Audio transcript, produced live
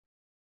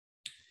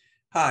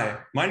Hi,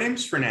 my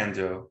name's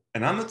Fernando,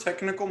 and I'm a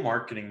technical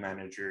marketing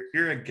manager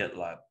here at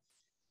GitLab.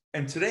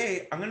 And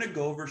today I'm going to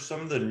go over some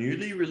of the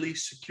newly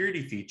released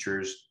security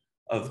features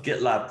of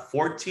GitLab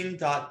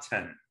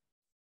 14.10.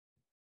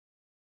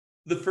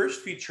 The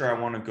first feature I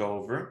want to go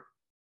over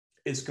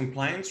is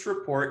Compliance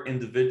Report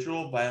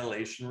Individual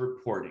Violation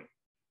Reporting.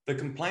 The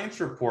compliance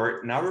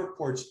report now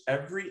reports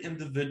every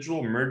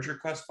individual merge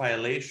request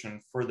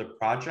violation for the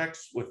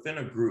projects within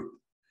a group,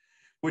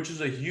 which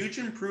is a huge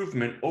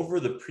improvement over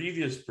the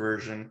previous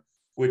version,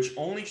 which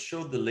only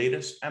showed the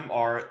latest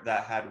MR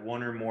that had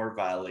one or more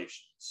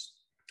violations.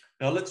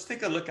 Now let's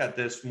take a look at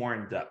this more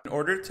in depth. In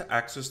order to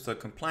access the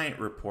compliant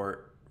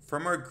report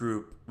from our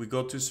group, we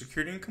go to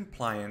Security and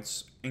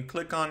Compliance and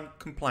click on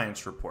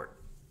Compliance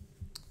Report.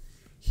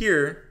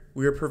 Here,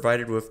 we are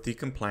provided with the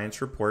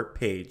Compliance Report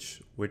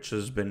page, which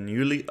has been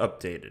newly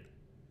updated.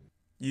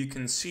 You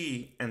can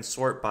see and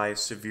sort by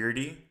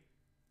severity,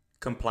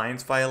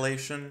 compliance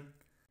violation,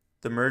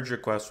 the merge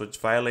request which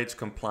violates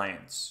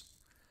compliance.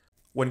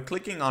 When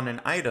clicking on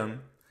an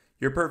item,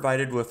 you're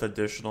provided with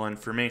additional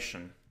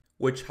information,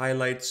 which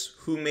highlights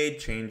who made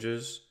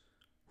changes,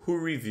 who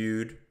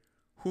reviewed,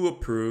 who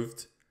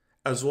approved,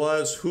 as well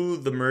as who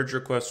the merge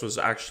request was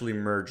actually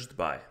merged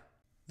by.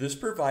 This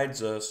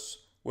provides us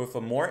with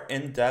a more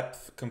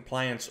in-depth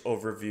compliance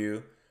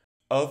overview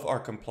of our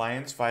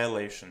compliance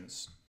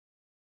violations.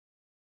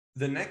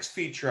 The next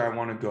feature I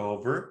want to go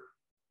over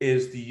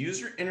is the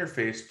user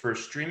interface for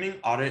streaming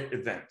audit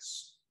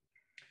events.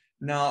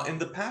 Now, in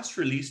the past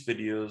release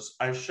videos,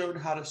 I showed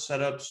how to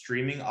set up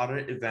streaming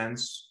audit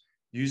events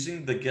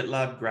using the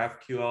GitLab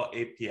GraphQL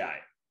API.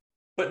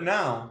 But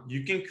now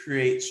you can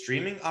create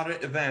streaming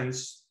audit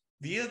events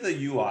via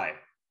the UI,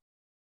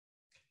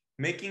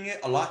 making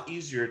it a lot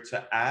easier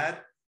to add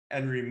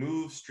and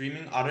remove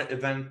streaming audit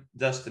event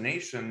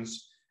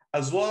destinations,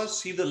 as well as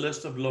see the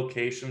list of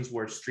locations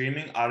where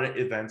streaming audit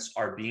events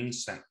are being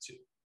sent to.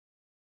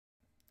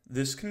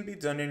 This can be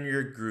done in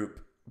your group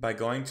by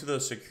going to the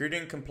Security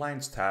and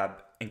Compliance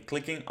tab and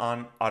clicking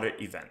on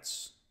Audit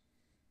Events.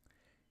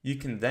 You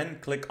can then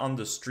click on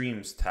the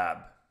Streams tab.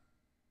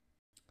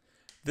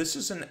 This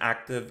is an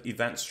active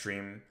event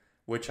stream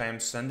which I am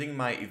sending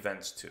my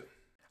events to.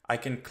 I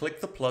can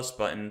click the plus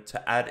button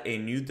to add a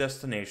new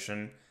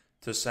destination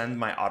to send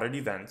my audit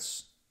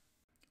events,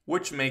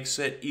 which makes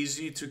it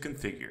easy to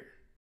configure.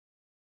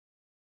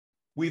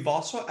 We've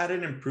also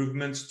added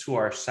improvements to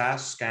our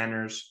SAST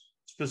scanners,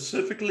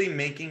 specifically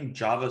making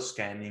Java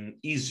scanning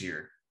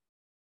easier.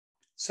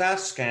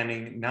 SAST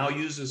scanning now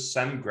uses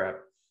semgrep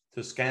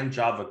to scan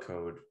Java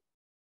code,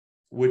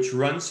 which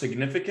runs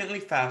significantly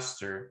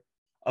faster,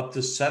 up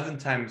to 7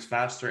 times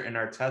faster in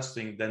our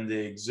testing than the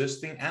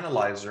existing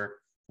analyzer,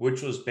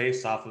 which was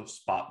based off of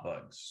spot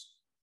bugs.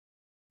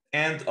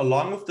 And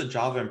along with the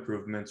Java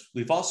improvements,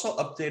 we've also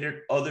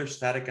updated other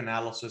static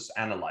analysis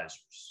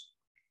analyzers.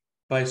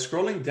 By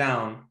scrolling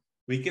down,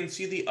 we can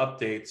see the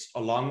updates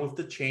along with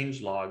the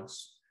change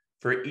logs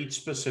for each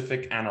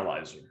specific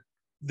analyzer.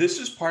 This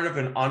is part of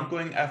an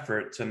ongoing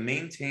effort to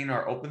maintain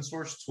our open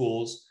source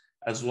tools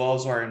as well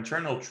as our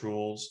internal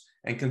tools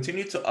and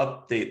continue to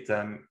update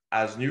them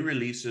as new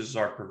releases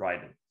are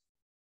provided.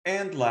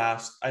 And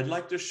last, I'd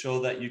like to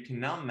show that you can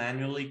now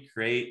manually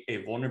create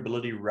a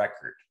vulnerability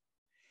record.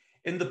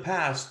 In the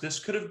past, this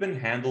could have been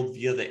handled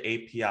via the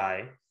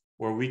API,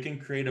 where we can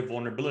create a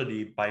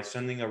vulnerability by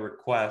sending a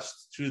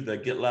request to the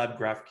GitLab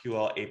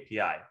GraphQL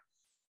API.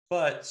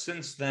 But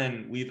since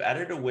then, we've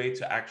added a way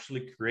to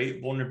actually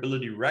create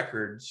vulnerability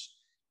records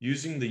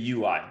using the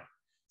UI.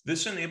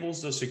 This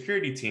enables the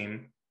security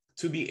team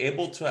to be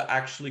able to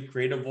actually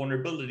create a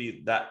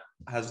vulnerability that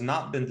has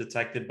not been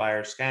detected by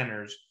our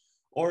scanners,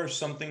 or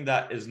something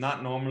that is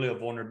not normally a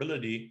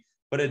vulnerability,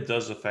 but it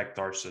does affect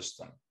our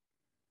system.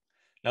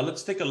 Now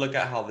let's take a look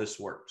at how this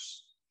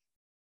works.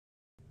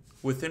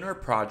 Within our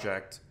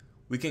project,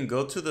 we can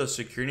go to the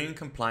Security and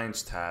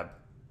Compliance tab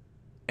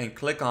and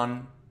click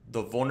on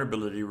the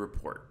Vulnerability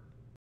Report.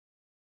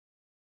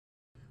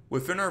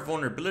 Within our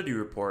Vulnerability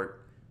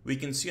Report, we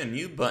can see a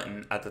new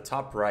button at the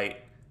top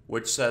right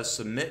which says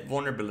Submit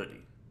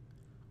Vulnerability.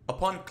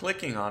 Upon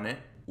clicking on it,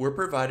 we're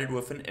provided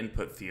with an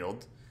input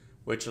field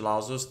which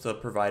allows us to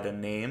provide a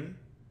name,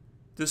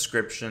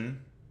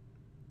 description,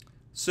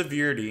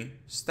 severity,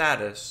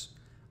 status,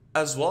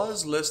 as well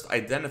as list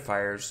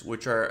identifiers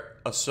which are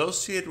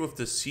associated with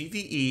the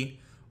CVE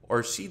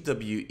or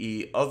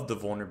CWE of the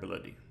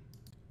vulnerability.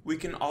 We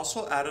can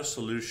also add a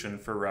solution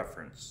for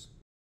reference.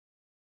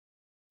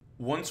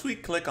 Once we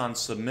click on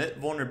Submit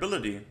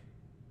Vulnerability,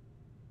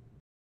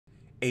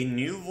 a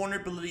new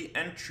vulnerability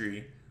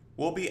entry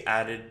will be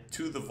added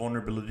to the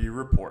vulnerability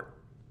report.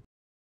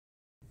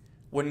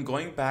 When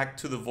going back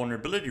to the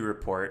vulnerability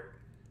report,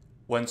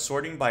 when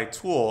sorting by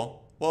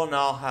tool, we'll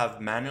now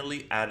have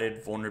manually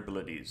added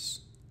vulnerabilities.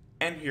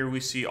 And here we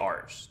see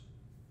ours.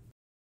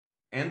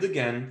 And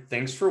again,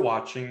 thanks for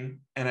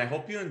watching, and I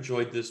hope you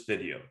enjoyed this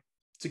video.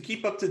 To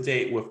keep up to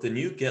date with the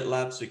new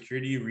GitLab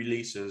security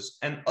releases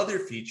and other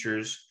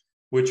features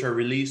which are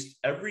released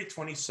every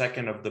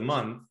 22nd of the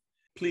month,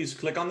 please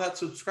click on that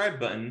subscribe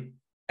button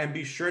and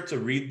be sure to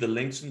read the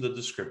links in the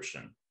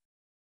description.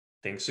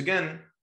 Thanks again.